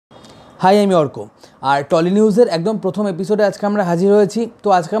High, আমি অর্ক। আর trolley নিউজের একদম প্রথম এপিসোডে আজকে আমরা হাজির হয়েছি। তো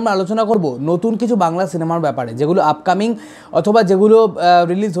আজকে আমরা আলোচনা করব নতুন কিছু বাংলা সিনেমার ব্যাপারে, যেগুলো আপকামিং অথবা যেগুলো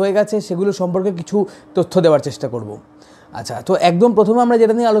রিলিজ হয়ে গেছে সেগুলো সম্পর্কে কিছু তথ্য দেওয়ার চেষ্টা করব। আচ্ছা, তো একদম প্রথমে আমরা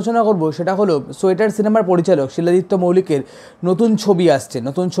যেটা নিয়ে আলোচনা করব সেটা হলো সোয়েটার সিনেমার পরিচালক শিলাদিত্য মৌলিকের নতুন ছবি আসছে।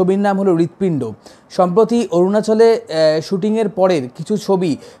 নতুন ছবির নাম হলো হৃৎপিণ্ড। সম্প্রতি অরুণাচলে শুটিংয়ের পরের কিছু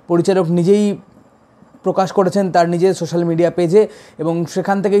ছবি পরিচালক নিজেই প্রকাশ করেছেন তার নিজের সোশ্যাল মিডিয়া পেজে, এবং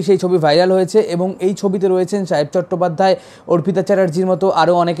সেখান থেকেই সেই ছবি ভাইরাল হয়েছে। এবং এই ছবিতে রয়েছেন সাহেব চট্টোপাধ্যায়, অর্পিতা চ্যাটার্জির মতো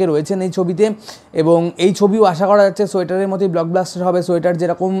আরও অনেকে রয়েছেন এই ছবিতে। এবং এই ছবিও আশা করা যাচ্ছে সোয়েটারের মতোই ব্লকবাস্টার হবে। সোয়েটার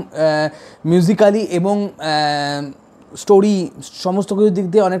যেরকম মিউজিক্যালি এবং স্টোরি সমস্ত কিছুর দিক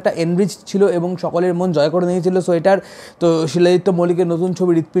দিয়ে অনেকটা এনরিচ ছিল এবং সকলের মন জয় করে নিয়েছিল সোয়েটার, তো শিলাদিত্য মৌলিকের নতুন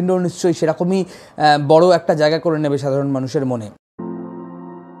ছবি হৃৎপিণ্ড নিশ্চয়ই সেরকমই বড় একটা জায়গা করে নেবে সাধারণ মানুষের মনে।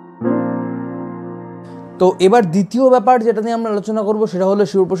 তো এবার দ্বিতীয় ব্যাপার যেটা নিয়ে আমরা আলোচনা করব সেটা হলো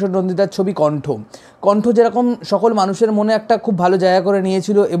শিবপ্রসাদ নন্দিতার ছবি কণ্ঠ। কণ্ঠ যেরকম সকল মানুষের মনে একটা খুব ভালো জায়গা করে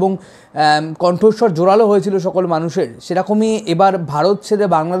নিয়েছিল এবং কণ্ঠস্বর জোরালো হয়েছিল সকল মানুষের, সেরকমই এবার ভারত ছেড়ে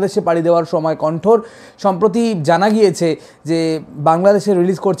বাংলাদেশে পাড়ি দেওয়ার সময় কণ্ঠর সম্প্রতি জানা গিয়েছে যে বাংলাদেশে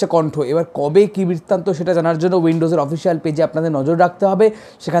রিলিজ করছে কণ্ঠ। এবার কবে কী বৃত্তান্ত সেটা জানার জন্য উইন্ডোজের অফিসিয়াল পেজে আপনাদের নজর রাখতে হবে,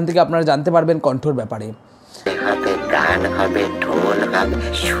 সেখান থেকে আপনারা জানতে পারবেন কণ্ঠর ব্যাপারে। হবে গান হবে, ঢোল হবে,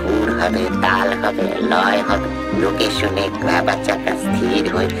 সুর হবে, তাল হবে, লয় হবে, লোকে শুনে বাচ্চাটা স্থির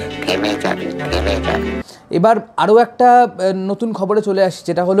হয়ে থেমে যাবে। এবার আরও একটা নতুন খবরে চলে আসি,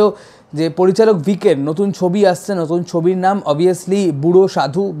 যেটা হলো যে পরিচালক ভিকের নতুন ছবি আসছে। নতুন ছবির নাম অবভিয়াসলি বুড়ো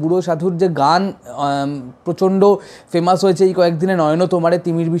সাধু। বুড়ো সাধুর যে গান প্রচণ্ড ফেমাস হয়েছে এই কয়েকদিনে, নয়ন তোমারে,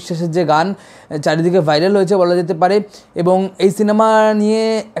 তিমির বিশ্বাসের যে গান চারিদিকে ভাইরাল হয়েছে বলা যেতে পারে। এবং এই সিনেমা নিয়ে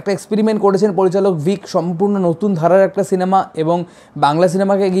একটা এক্সপেরিমেন্ট করেছেন পরিচালক ভিক, সম্পূর্ণ নতুন ধারার একটা সিনেমা। এবং বাংলা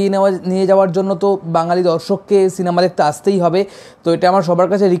সিনেমাকে এগিয়ে নিয়ে যাওয়ার জন্য তো বাঙালি দর্শককে সিনেমা দেখতে আসতেই হবে। তো এটা আমার সবার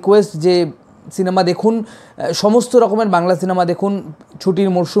কাছে রিকোয়েস্ট যে সিনেমা দেখুন, সমস্ত রকমের বাংলা সিনেমা দেখুন। ছুটির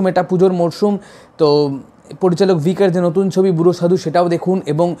মরশুম, এটা পুজোর মরশুম। তো পরিচালক ভিকের যে নতুন ছবি বুড়ো সাধু সেটাও দেখুন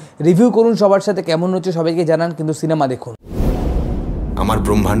এবং রিভিউ করুন সবার সাথে, কেমন হচ্ছে সবাইকে জানান, কিন্তু সিনেমা দেখুন। আমার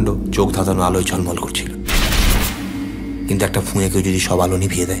ব্রহ্মাণ্ড চোখ ধাঁধানো আলোয় ঝলমল করছিল, কিন্তু একটা ফুঁয়ে কেউ যদি সব আলো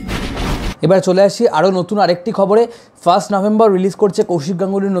নিভিয়ে দেয়। এবার চলে আসি আরও নতুন আরেকটি খবরে। 1 নভেম্বর রিলিজ করছে কৌশিক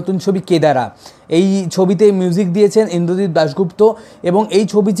গাঙ্গুলির নতুন ছবি কেদারা। এই ছবিতে মিউজিক দিয়েছেন ইন্দ্রজিৎ দাশগুপ্ত এবং এই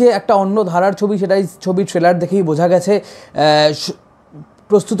ছবি যে একটা অন্য ধারার ছবি সেটাই ছবির ট্রেলার দেখেই বোঝা গেছে।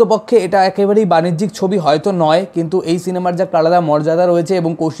 প্রস্তুতপক্ষে এটা একেবারেই বাণিজ্যিক ছবি হয়তো নয়, কিন্তু এই সিনেমার যে একটা আলাদা মর্যাদা রয়েছে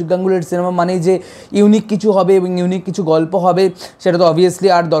এবং কৌশিক গাঙ্গুলির সিনেমা মানেই যে ইউনিক কিছু হবে এবং ইউনিক কিছু গল্প হবে সেটা তো অবভিয়াসলি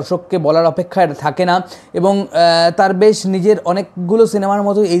আর দর্শককে বলার অপেক্ষা এটা থাকে না। এবং তার বেশ নিজের অনেকগুলো সিনেমার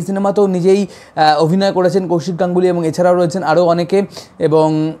মতো এই সিনেমাতেও নিজেই অভিনয় করেছেন কৌশিক গাঙ্গুলি, এবং এছাড়াও রয়েছেন আরও অনেকে। এবং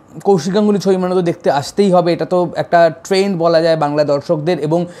কৌশিক গাঙ্গুলি ছবি মানে তো দেখতে আসতেই হবে, এটা তো একটা ট্রেন্ড বলা যায় বাংলা দর্শকদের।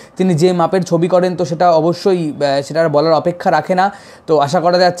 এবং তিনি যে মাপের ছবি করেন তো সেটা অবশ্যই সেটার বলার অপেক্ষা রাখে না। তো আশা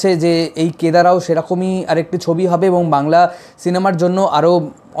করা যাচ্ছে যে এই কেদারাও সেরকমই আরেকটি ছবি হবে এবং বাংলা সিনেমার জন্য আরও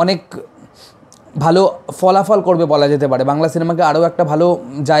অনেক ভালো ফলাফল করবে বলা যেতে পারে, বাংলা সিনেমাকে আরও একটা ভালো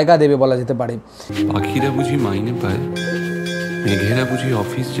জায়গা দেবে বলা যেতে পারে। পাখিরা বুঝি মাইনে পায়, মেঘেরা বুঝি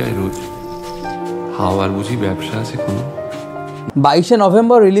অফিস যায় রোজ, হাওয়ার বুঝি ব্যবসা আছে কোনো। 22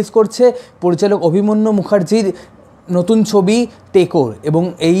 নভেম্বর রিলিজ করছে পরিচালক অভিমন্যু মুখার্জির নতুন ছবি টেকোর। এবং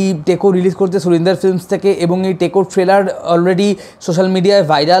এই টেকো রিলিজ করছে সুরিন্দর ফিল্মস থেকে এবং এই টেকোর ট্রেলার অলরেডি সোশ্যাল মিডিয়ায়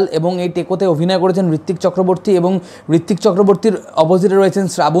ভাইরাল। এবং এই টেকোতে অভিনয় করেছেন ঋত্বিক চক্রবর্তী এবং ঋত্বিক চক্রবর্তীর অপোজিটে রয়েছেন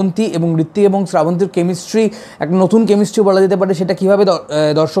শ্রাবন্তী। এবং ঋত্বিক এবং শ্রাবন্তীর কেমিস্ট্রি একটা নতুন কেমিস্ট্রি বলা যেতে পারে, সেটা কীভাবে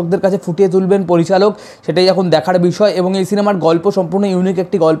দর্শকদের কাছে ফুটিয়ে তুলবেন পরিচালক সেটাই এখন দেখার বিষয়। এবং এই সিনেমার গল্প সম্পূর্ণ ইউনিক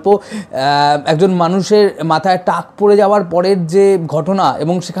একটি গল্প। একজন মানুষের মাথায় টাক পড়ে যাওয়ার পরের যে ঘটনা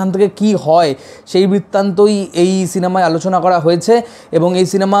এবং সেখান থেকে কি হয় সেই বৃত্তান্তই এই সিনেমায় আলোচনা করা হয়েছে। এবং এই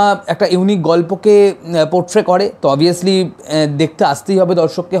সিনেমা একটা ইউনিক গল্পকে পোর্ট্রে করে, তো অবভিয়াসলি দেখতে আসতেই হবে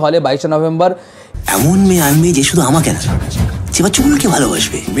দর্শককে হলে 22 নভেম্বর। এমন মেয়ে আনবে যে শুধু আমাকে না, সেবা চুলকে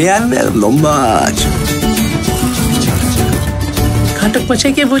ভালোবাসবে। মেয়ে আনবে লম্বা ঘাটক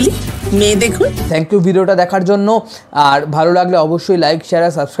মশাইকে বলি মেয়ে দেখুন। থ্যাংক ইউ ভিডিওটা দেখার জন্য। আর ভালো লাগলে অবশ্যই লাইক, শেয়ার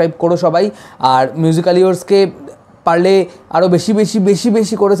আর সাবস্ক্রাইব করো সবাই। আর মিউজিক্যাল ইয়ার্সকে পারলে আরও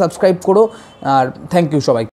বেশি করে সাবস্ক্রাইব করো। আর থ্যাংক ইউ সবাই।